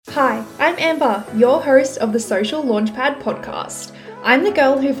Hi, I'm Amber, your host of the Social Launchpad podcast. I'm the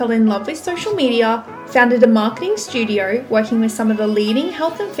girl who fell in love with social media, founded a marketing studio working with some of the leading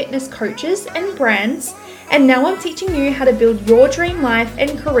health and fitness coaches and brands, and now I'm teaching you how to build your dream life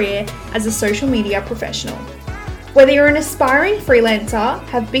and career as a social media professional. Whether you're an aspiring freelancer,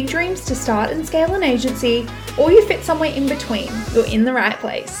 have big dreams to start and scale an agency, or you fit somewhere in between, you're in the right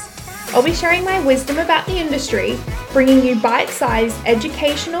place. I'll be sharing my wisdom about the industry, bringing you bite-sized,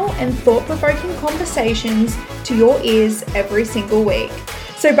 educational and thought-provoking conversations to your ears every single week.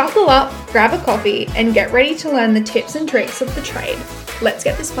 So buckle up, grab a coffee, and get ready to learn the tips and tricks of the trade. Let's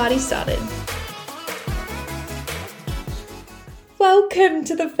get this party started. Welcome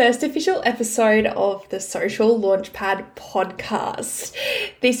to the first official episode of the Social Launchpad podcast.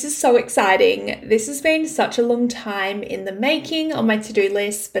 This is so exciting. This has been such a long time in the making on my to-do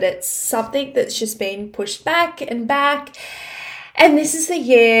list, but it's something that's just been pushed back and back. And this is the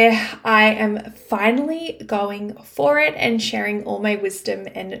year I am finally going for it and sharing all my wisdom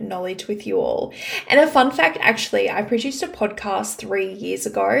and knowledge with you all. And a fun fact, actually, I produced a podcast 3 years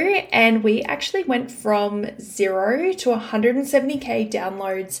ago and we actually went from 0 to 170k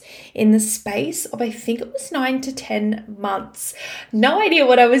downloads in the space of, I think it was 9 to 10 months. No idea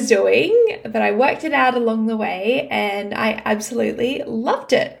what I was doing, but I worked it out along the way and I absolutely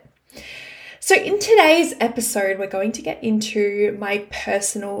loved it. So in today's episode, we're going to get into my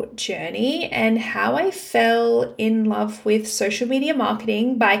personal journey and how I fell in love with social media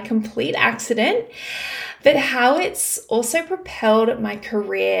marketing by complete accident, but how it's also propelled my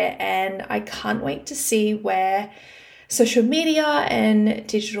career, and I can't wait to see where social media and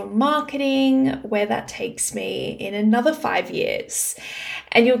digital marketing, where that takes me in another 5 years.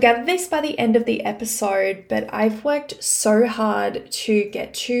 And you'll gather this by the end of the episode, but I've worked so hard to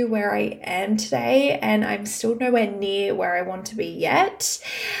get to where I am today, and I'm still nowhere near where I want to be yet.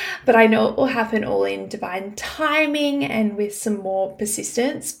 But I know it will happen all in divine timing and with some more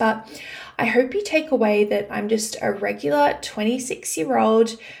persistence. But I hope you take away that I'm just a regular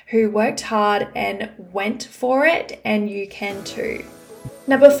 26-year-old who worked hard and went for it, and you can too.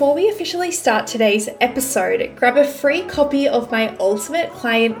 Now, before we officially start today's episode, grab a free copy of my Ultimate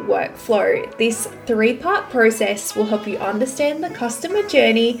Client Workflow. This 3-part process will help you understand the customer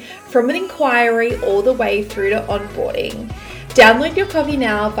journey from an inquiry all the way through to onboarding. Download your copy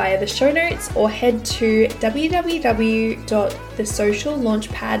now via the show notes or head to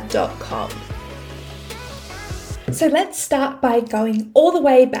www.thesociallaunchpad.com. So let's start by going all the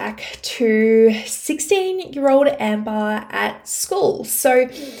way back to 16-year-old Amber at school. So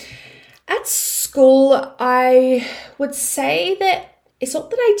at school, I would say that it's not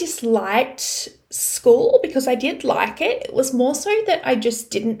that I disliked school, because I did like it. It was more so that I just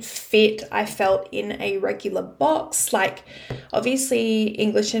didn't fit, I felt, in a regular box. Like, obviously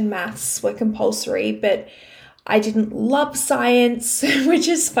English and maths were compulsory, but I didn't love science, which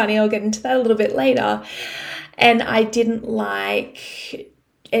is funny. I'll get into that a little bit later. And I didn't like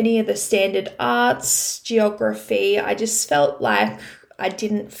any of the standard arts, geography. I just felt like I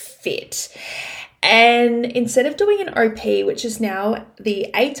didn't fit. And instead of doing an OP, which is now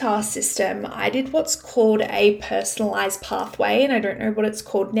the ATAR system, I did what's called a personalized pathway. And I don't know what it's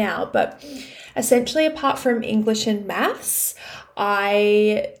called now, but essentially, apart from English and maths,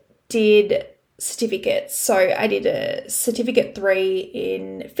 I did certificates. So I did a certificate 3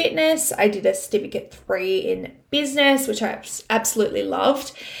 in fitness. I did a certificate 3 in business, which I absolutely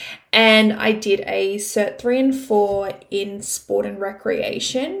loved. And I did a cert 3 and 4 in sport and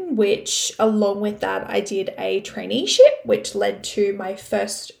recreation, which along with that, I did a traineeship, which led to my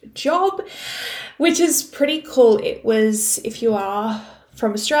first job, which is pretty cool. It was, if you are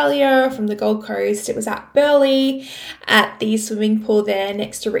from Australia, from the Gold Coast, it was at Burleigh at the swimming pool there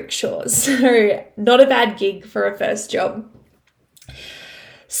next to Rickshaws. So not a bad gig for a first job.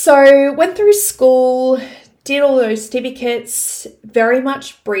 So went through school, did all those certificates, very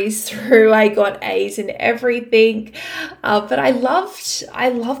much breezed through. I got A's in everything, but I loved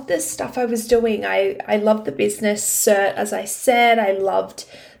the stuff I was doing. I loved the business cert, as I said. I loved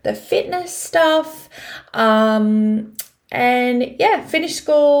the fitness stuff. And yeah, finished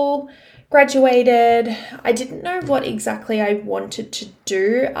school, graduated. I didn't know what exactly I wanted to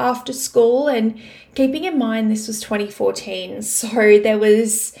do after school. And keeping in mind, this was 2014. So there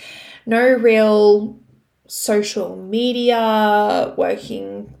was no real social media,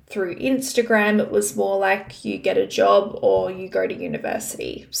 working through Instagram. It was more like you get a job or you go to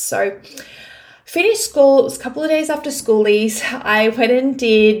university. So finished school. It was a couple of days after schoolies. I went and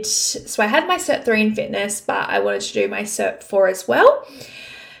so I had my Cert 3 in fitness, but I wanted to do my Cert 4 as well.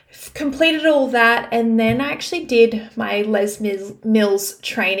 completed all that, and then I actually did my Les Mills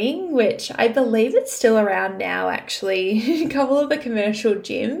training, which I believe it's still around now, actually, a couple of the commercial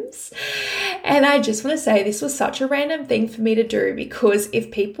gyms. And I just want to say this was such a random thing for me to do, because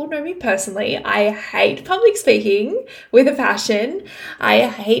if people know me personally, I hate public speaking with a passion. I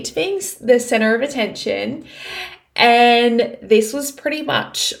hate being the center of attention. And this was pretty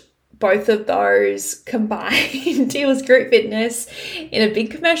much both of those combined. It was group fitness in a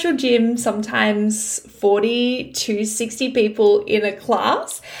big commercial gym, sometimes 40 to 60 people in a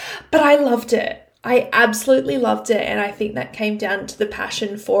class, but I loved it. I absolutely loved it, and I think that came down to the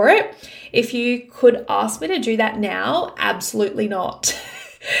passion for it. If you could ask me to do that now, absolutely not.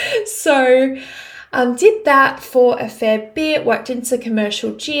 So did that for a fair bit, worked into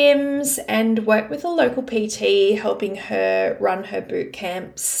commercial gyms and worked with a local PT, helping her run her boot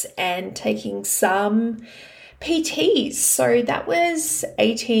camps and taking some PTs. So that was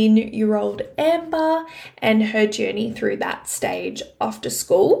 18-year-old Amber and her journey through that stage after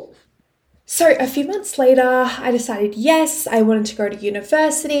school. So a few months later, I decided, yes, I wanted to go to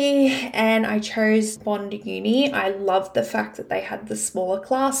university, and I chose Bond Uni. I loved the fact that they had the smaller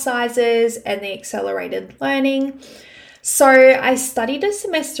class sizes and the accelerated learning. So I studied a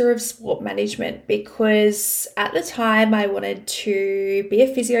semester of sport management because at the time I wanted to be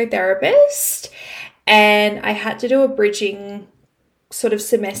a physiotherapist, and I had to do a bridging sort of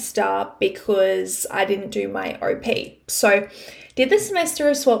semester because I didn't do my OP. So did the semester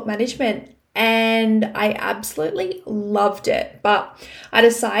of sport management, and I absolutely loved it. But I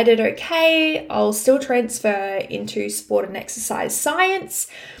decided, okay, I'll still transfer into sport and exercise science.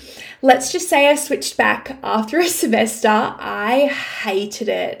 Let's just say I switched back after a semester. I hated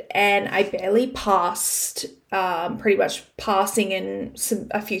it, and I barely passed, pretty much passing in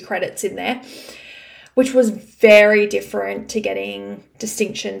a few credits in there, which was very different to getting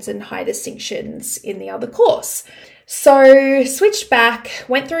distinctions and high distinctions in the other course. So switched back,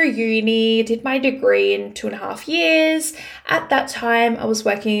 went through uni, did my degree in 2.5 years. At that time, I was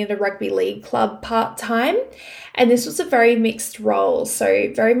working at a rugby league club part-time, and this was a very mixed role.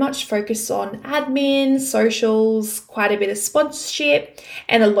 So very much focused on admin, socials, quite a bit of sponsorship,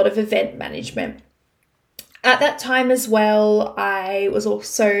 and a lot of event management. At that time as well, I was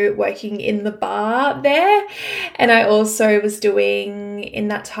also working in the bar there, and I also was doing, in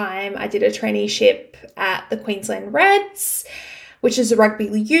that time, I did a traineeship at the Queensland Reds, which is a rugby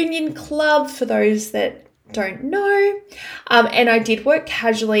union club for those that don't know. And I did work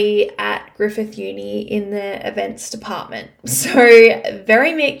casually at Griffith Uni in the events department. So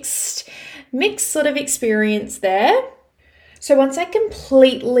very mixed sort of experience there. So once I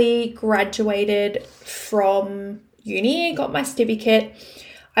completely graduated from uni and got my certificate,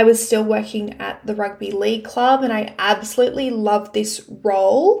 I was still working at the rugby league club, and I absolutely loved this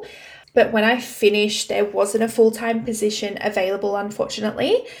role. But when I finished, there wasn't a full-time position available,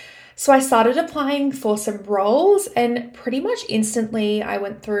 unfortunately. So I started applying for some roles, and pretty much instantly I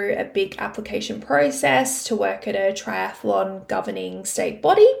went through a big application process to work at a triathlon governing state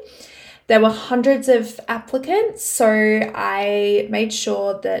body. There were hundreds of applicants, so I made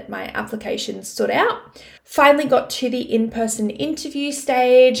sure that my application stood out. Finally got to the in-person interview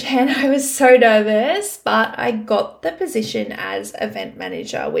stage, and I was so nervous, but I got the position as event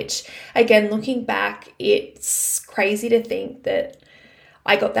manager, which, again, looking back, it's crazy to think that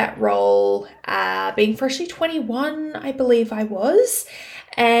I got that role being freshly 21, I believe I was.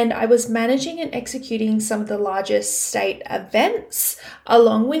 And I was managing and executing some of the largest state events,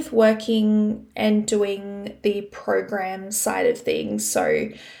 along with working and doing the program side of things. So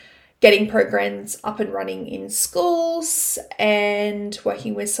getting programs up and running in schools and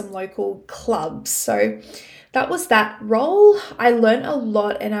working with some local clubs. So that was that role. I learned a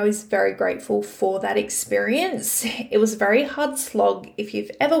lot, and I was very grateful for that experience. It was a very hard slog. If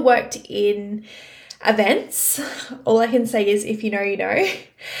you've ever worked in events, all I can say is if you know, you know.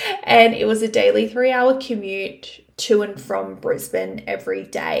 And it was a daily 3-hour commute to and from Brisbane every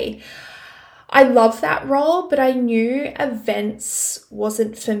day. I love that role, but I knew events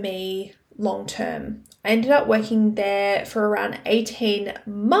wasn't for me long term. I ended up working there for around 18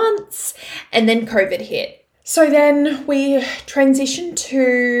 months, and then COVID hit. So then we transitioned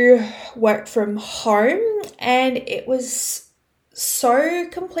to work from home, and it was so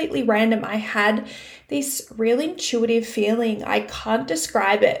completely random. I had this real intuitive feeling. I can't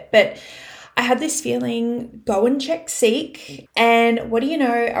describe it, but I had this feeling, go and check Seek. And what do you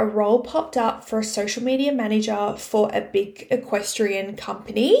know, a role popped up for a social media manager for a big equestrian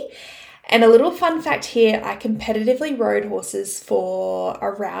company. And a little fun fact here, I competitively rode horses for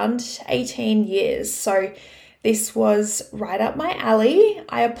around 18 years. So This was right up my alley.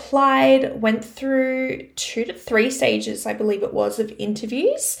 I applied, went through 2 to 3 stages, I believe it was, of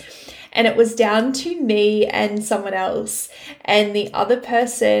interviews. And it was down to me and someone else. And the other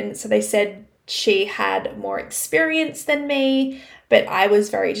person, so they said she had more experience than me, but I was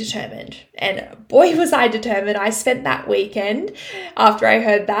very determined. And boy, was I determined. I spent that weekend after I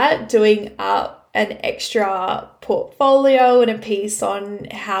heard that doing up an extra portfolio and a piece on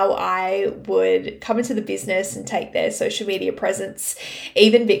how I would come into the business and take their social media presence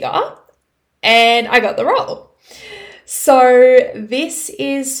even bigger. And I got the role. So this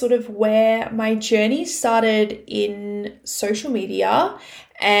is sort of where my journey started in social media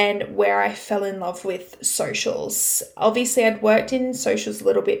and where I fell in love with socials. Obviously, I'd worked in socials a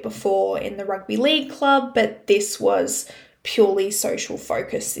little bit before in the rugby league club, but this was purely social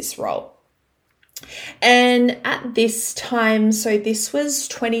focused, this role. And at this time, so this was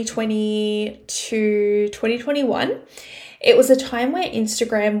 2020 to 2021, it was a time where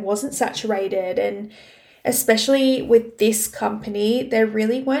Instagram wasn't saturated, and especially with this company, there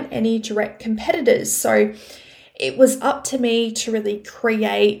really weren't any direct competitors. So it was up to me to really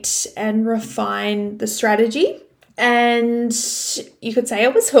create and refine the strategy. And you could say I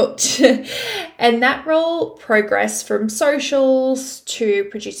was hooked. And that role progressed from socials to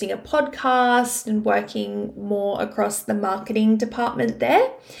producing a podcast and working more across the marketing department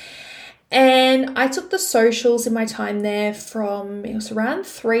there. And I took the socials in my time there from, it was around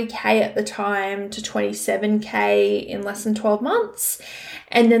 3K at the time to 27K in less than 12 months.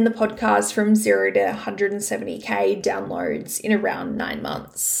 And then the podcast from 0 to 170K downloads in around 9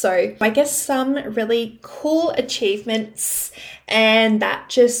 months. So I guess some really cool achievements, and that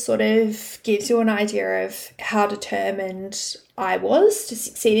just sort of gives you an idea of how determined I was to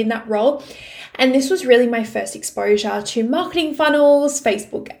succeed in that role. And this was really my first exposure to marketing funnels,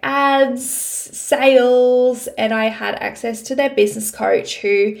 Facebook ads, sales, and I had access to their business coach,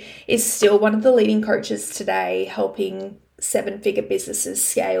 who is still one of the leading coaches today, helping 7-figure businesses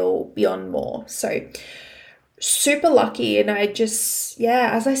scale beyond more. So super lucky. And I just,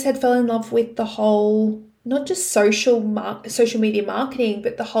 as I said, fell in love with the whole, not just social media marketing,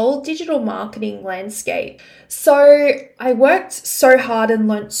 but the whole digital marketing landscape. So I worked so hard and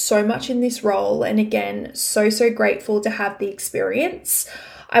learned so much in this role. And again, so grateful to have the experience.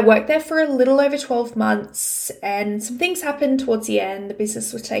 I worked there for a little over 12 months and some things happened towards the end. The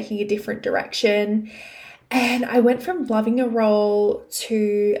business was taking a different direction. And I went from loving a role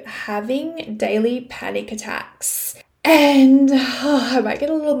to having daily panic attacks. And I might get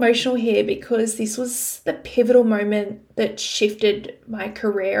a little emotional here because this was the pivotal moment that shifted my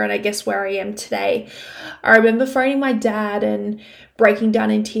career and I guess where I am today. I remember phoning my dad and breaking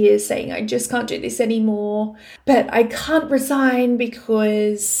down in tears saying, I just can't do this anymore, but I can't resign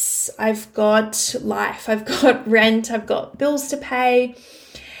because I've got life, I've got rent, I've got bills to pay.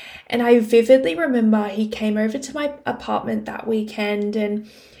 And I vividly remember he came over to my apartment that weekend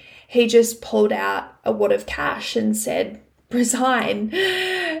and he just pulled out a wad of cash and said, resign,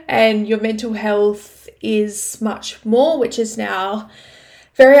 and your mental health is much more, which is now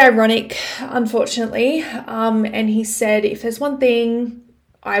very ironic, unfortunately. And he said, if there's one thing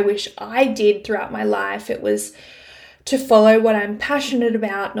I wish I did throughout my life, it was to follow what I'm passionate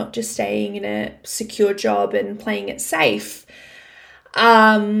about, not just staying in a secure job and playing it safe.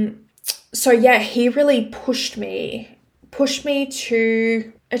 So he really pushed me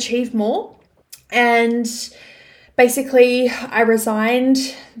to achieve more. And basically I resigned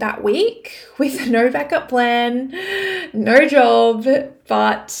that week with no backup plan, no job.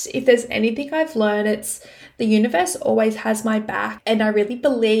 But if there's anything I've learned, it's the universe always has my back. And I really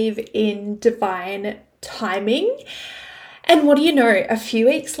believe in divine timing. And what do you know, a few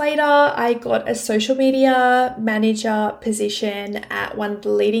weeks later, I got a social media manager position at one of the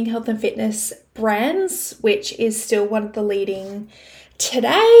leading health and fitness brands, which is still one of the leading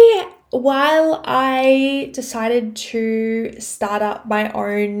today, while I decided to start up my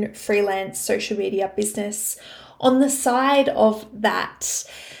own freelance social media business on the side of that.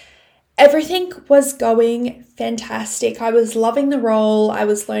 Everything was going fantastic. I was loving the role. I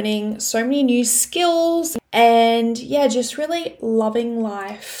was learning so many new skills and just really loving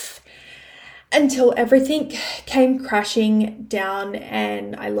life until everything came crashing down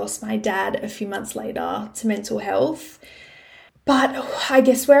and I lost my dad a few months later to mental health. But I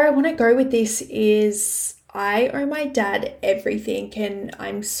guess where I want to go with this is I owe my dad everything and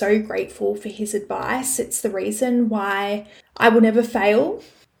I'm so grateful for his advice. It's the reason why I will never fail.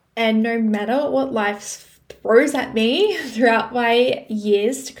 And no matter what life throws at me throughout my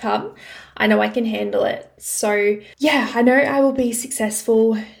years to come, I know I can handle it. So I know I will be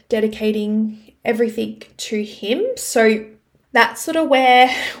successful dedicating everything to him. So that's sort of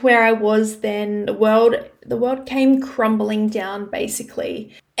where I was then. The world came crumbling down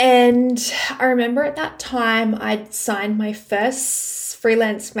basically. And I remember at that time I'd signed my first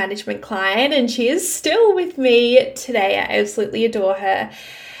freelance management client, and she is still with me today. I absolutely adore her.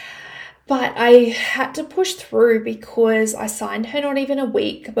 But I had to push through because I signed her not even a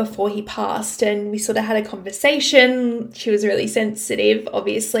week before he passed, and we sort of had a conversation. She was really sensitive,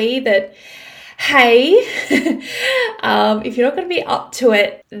 obviously, that, hey, if you're not going to be up to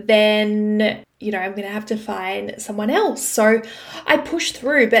it, then, I'm going to have to find someone else. So I pushed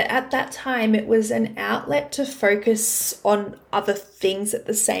through, but at that time it was an outlet to focus on other things at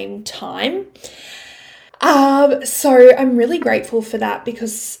the same time. So I'm really grateful for that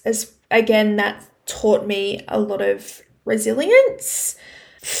because again, that taught me a lot of resilience.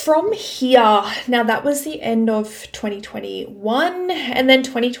 From here, now that was the end of 2021, and then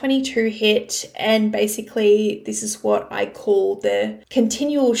 2022 hit, and basically this is what I call the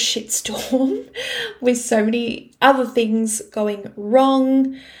continual shitstorm with so many other things going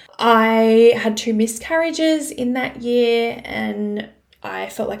wrong. I had 2 miscarriages in that year, and I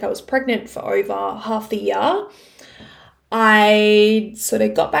felt like I was pregnant for over half the year. I sort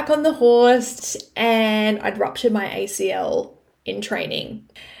of got back on the horse and I'd ruptured my ACL in training.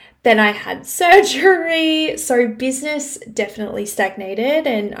 Then I had surgery, so business definitely stagnated,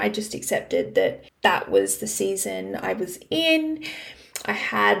 and I just accepted that was the season I was in. I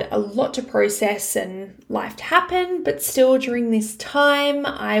had a lot to process and life happened, but still during this time,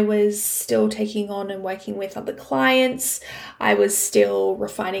 I was still taking on and working with other clients. I was still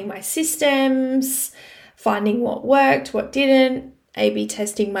refining my systems, finding what worked, what didn't, A/B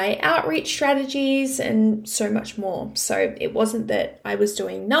testing my outreach strategies, and so much more. So it wasn't that I was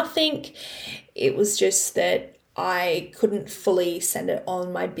doing nothing. It was just that I couldn't fully send it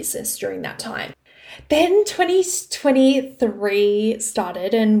on my business during that time. Then 2023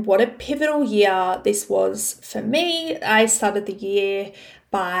 started, and what a pivotal year this was for me. I started the year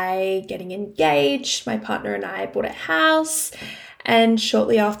by getting engaged. My partner and I bought a house, and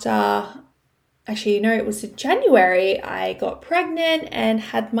shortly after, it was in January, I got pregnant and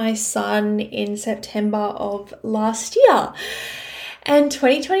had my son in September of last year. And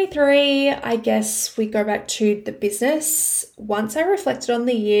 2023, I guess we go back to the business. Once I reflected on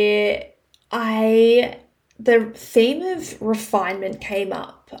the year, the theme of refinement came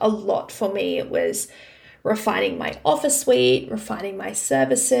up a lot for me. It was refining my offer suite, refining my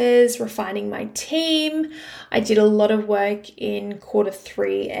services, refining my team. I did a lot of work in quarter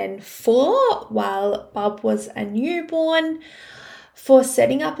 3 and 4 while Bub was a newborn for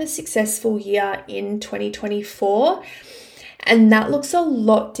setting up a successful year in 2024. And that looks a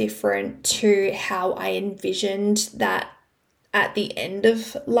lot different to how I envisioned that. At the end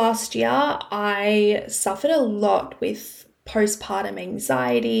of last year, I suffered a lot with postpartum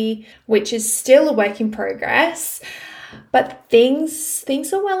anxiety, which is still a work in progress, but things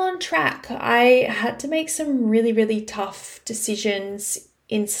are well on track. I had to make some really, really tough decisions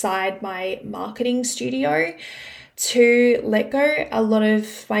inside my marketing studio to let go a lot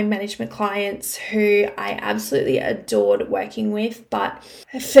of my management clients who I absolutely adored working with. But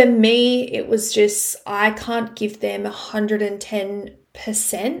for me, it was just, I can't give them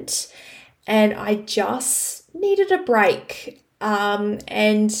 110%, and I just needed a break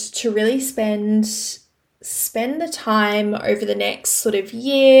and to really spend the time over the next sort of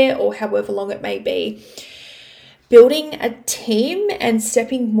year or however long it may be, building a team and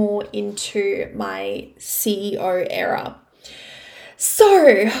stepping more into my CEO era.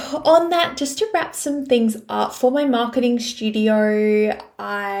 So on that, just to wrap some things up for my marketing studio,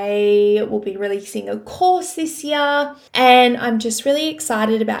 I will be releasing a course this year, and I'm just really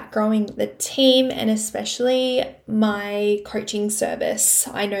excited about growing the team and especially my coaching service.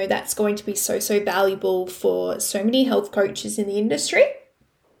 I know that's going to be so valuable for so many health coaches in the industry.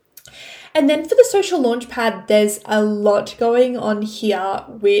 And then for the social launchpad, there's a lot going on here,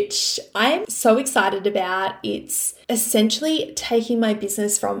 which I'm so excited about. It's essentially taking my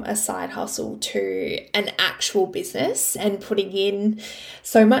business from a side hustle to an actual business and putting in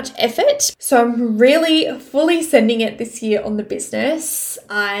so much effort. So I'm really fully sending it this year on the business.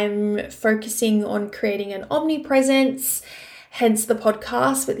 I'm focusing on creating an omnipresence, hence the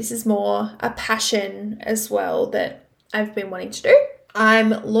podcast, but this is more a passion as well that I've been wanting to do. I'm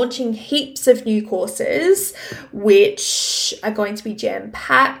launching heaps of new courses, which are going to be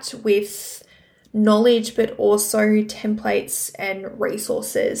jam-packed with knowledge, but also templates and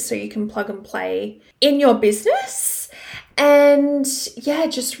resources so you can plug and play in your business. And yeah,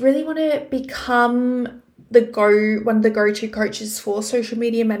 just really want to become one of the go-to coaches for social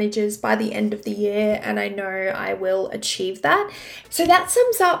media managers by the end of the year, and I know I will achieve that. So that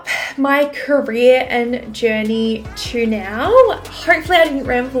sums up my career and journey to now. Hopefully I didn't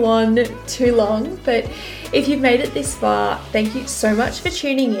ramble on too long, but if you've made it this far, thank you so much for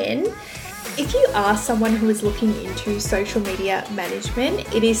tuning in. If you are someone who is looking into social media management,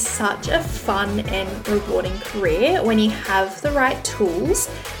 it is such a fun and rewarding career when you have the right tools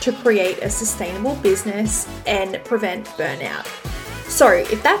to create a sustainable business and prevent burnout. So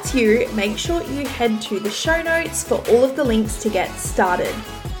if that's you, make sure you head to the show notes for all of the links to get started.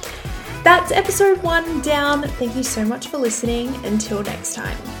 That's episode 1 down. Thank you so much for listening. Until next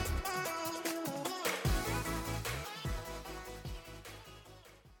time.